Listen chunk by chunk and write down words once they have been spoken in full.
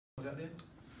out there?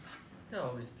 Yeah,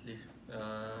 obviously.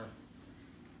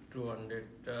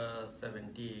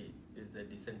 270 is a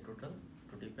decent total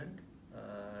to defend,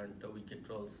 and the wicket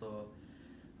also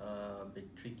a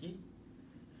bit tricky.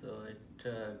 So it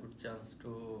good chance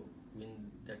to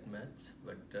win that match,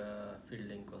 but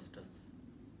fielding cost us.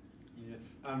 Yeah.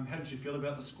 How did you feel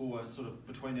about the score sort of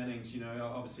between innings? You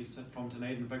know, obviously from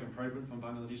Dunedin, a big improvement from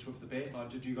Bangladesh with the bat.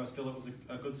 Like, did you guys feel it was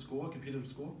a good score, competitive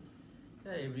score?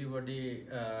 Yeah, everybody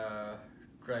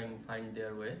trying find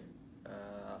their way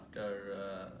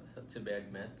after such a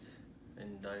bad match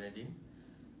in Dunedin.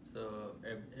 So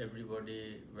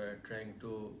everybody were trying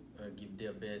to give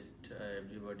their best.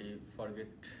 Everybody forget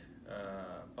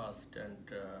past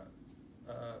and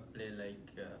play like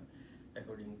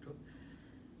according to.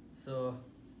 So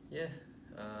yes,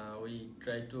 we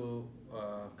try to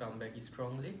come back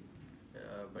strongly,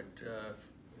 but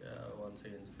once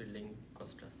again fielding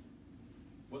cost us.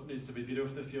 What needs to be better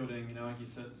with the fielding? You know, I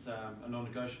guess it's a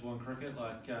non-negotiable in cricket.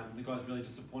 Like the guys really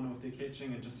disappointed with their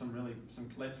catching and just some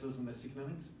collapses in that second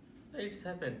innings. It's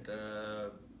happened.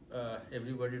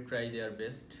 Everybody try their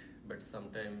best, but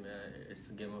sometimes it's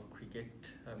a game of cricket.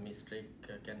 A mistake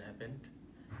can happen.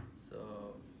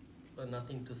 So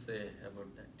nothing to say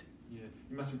about that. Yeah,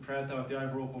 you must be proud though of the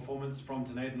overall performance from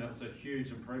Dunedin. It was a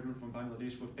huge improvement from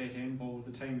Bangladesh with bat and ball.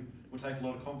 The team will take a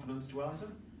lot of confidence to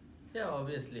Wellington. Yeah,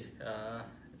 obviously.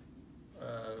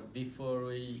 Before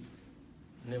we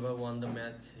never won the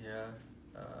match here.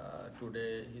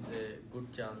 Today is a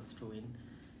good chance to win.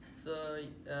 So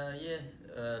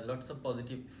lots of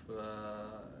positive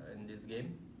in this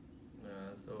game.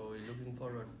 So we're looking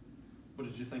forward. What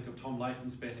did you think of Tom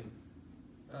Latham's batting?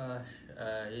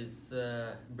 He's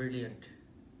brilliant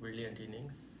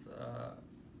innings.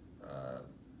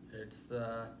 It's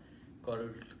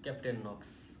called Captain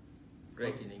Knox.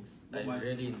 Great innings. I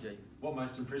really enjoy. What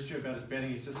most impressed you about his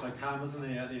batting? He's just so calm, isn't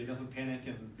he? Out there, he doesn't panic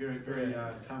and very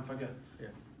calm figure.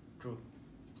 Yeah, true.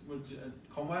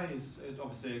 Conway is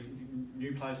obviously a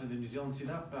new player to the New Zealand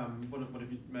setup. What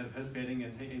have you made of his batting?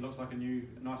 And he looks like a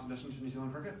nice addition to New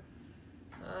Zealand cricket.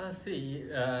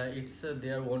 It's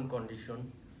their own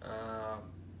condition.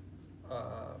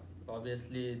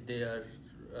 Obviously, they are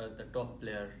the top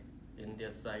player in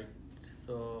their side.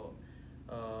 So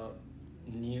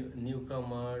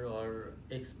newcomer or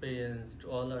experienced,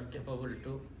 all are capable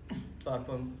to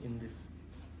perform in this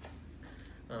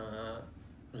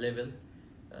level.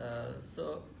 It's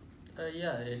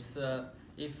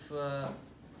if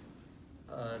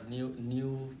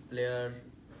new player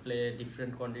play a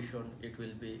different condition, it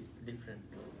will be different.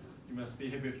 You must be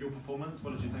happy with your performance.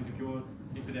 What did you think of your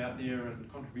effort out there and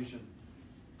contribution?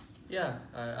 Yeah,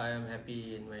 I am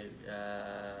happy in my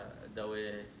the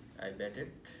way I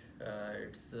batted.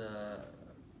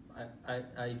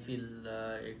 I feel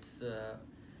it's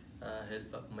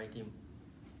help of my team.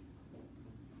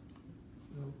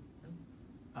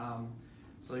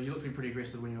 So you looked pretty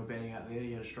aggressive when you were batting out there.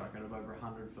 You had a strike rate of over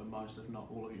 100 for most, if not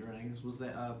all, of your innings. Was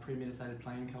that a premeditated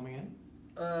plan coming in?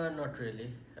 Not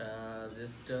really.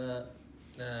 Just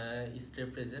stay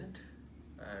present,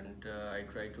 and I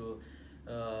try to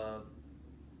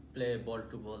play ball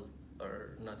to ball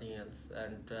or nothing else.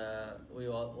 And we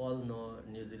all know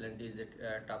New Zealand is a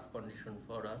tough condition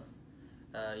for us.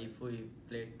 If we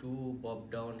play too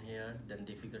bob down here, then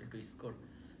difficult to score.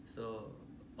 So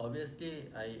obviously,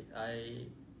 I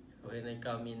when I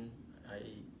come in,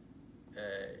 I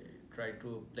try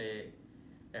to play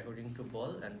according to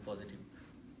ball and positive.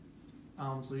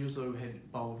 So you also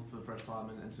had bowled for the first time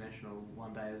in international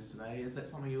one day as today. Is that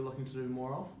something you're looking to do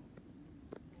more of?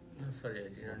 No, sorry, I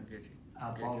did not get it.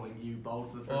 Bowling. You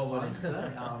bowled for the first time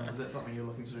today. Is that something you're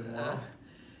looking to do more of?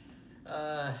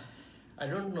 I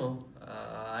don't know.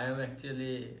 I am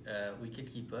actually a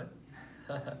wicket keeper.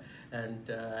 And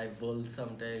I bowl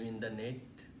sometime in the net,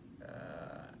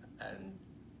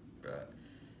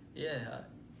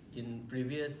 in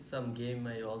previous some game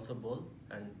I also bowl,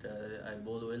 and I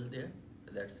bowl well there.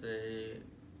 That's why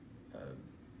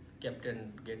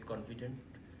captain get confident.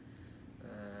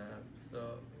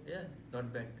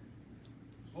 Not bad.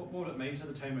 What would it mean to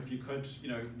the team if you could,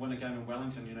 win a game in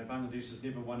Wellington? Bangladesh has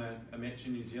never won a match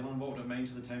in New Zealand. What would it mean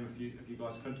to the team if you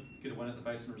guys could get a win at the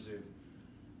Basin Reserve?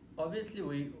 Obviously,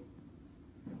 we,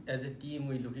 as a team,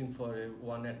 we're looking for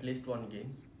at least one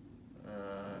game.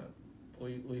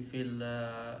 We feel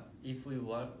if we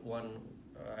won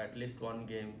at least one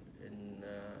game in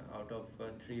out of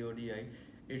 3 ODI,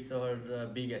 it's our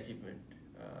big achievement.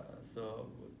 So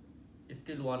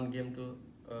still one game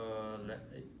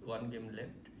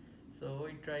left. So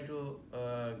we try to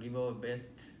give our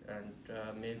best, and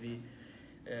maybe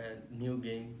new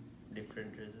game,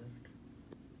 different result.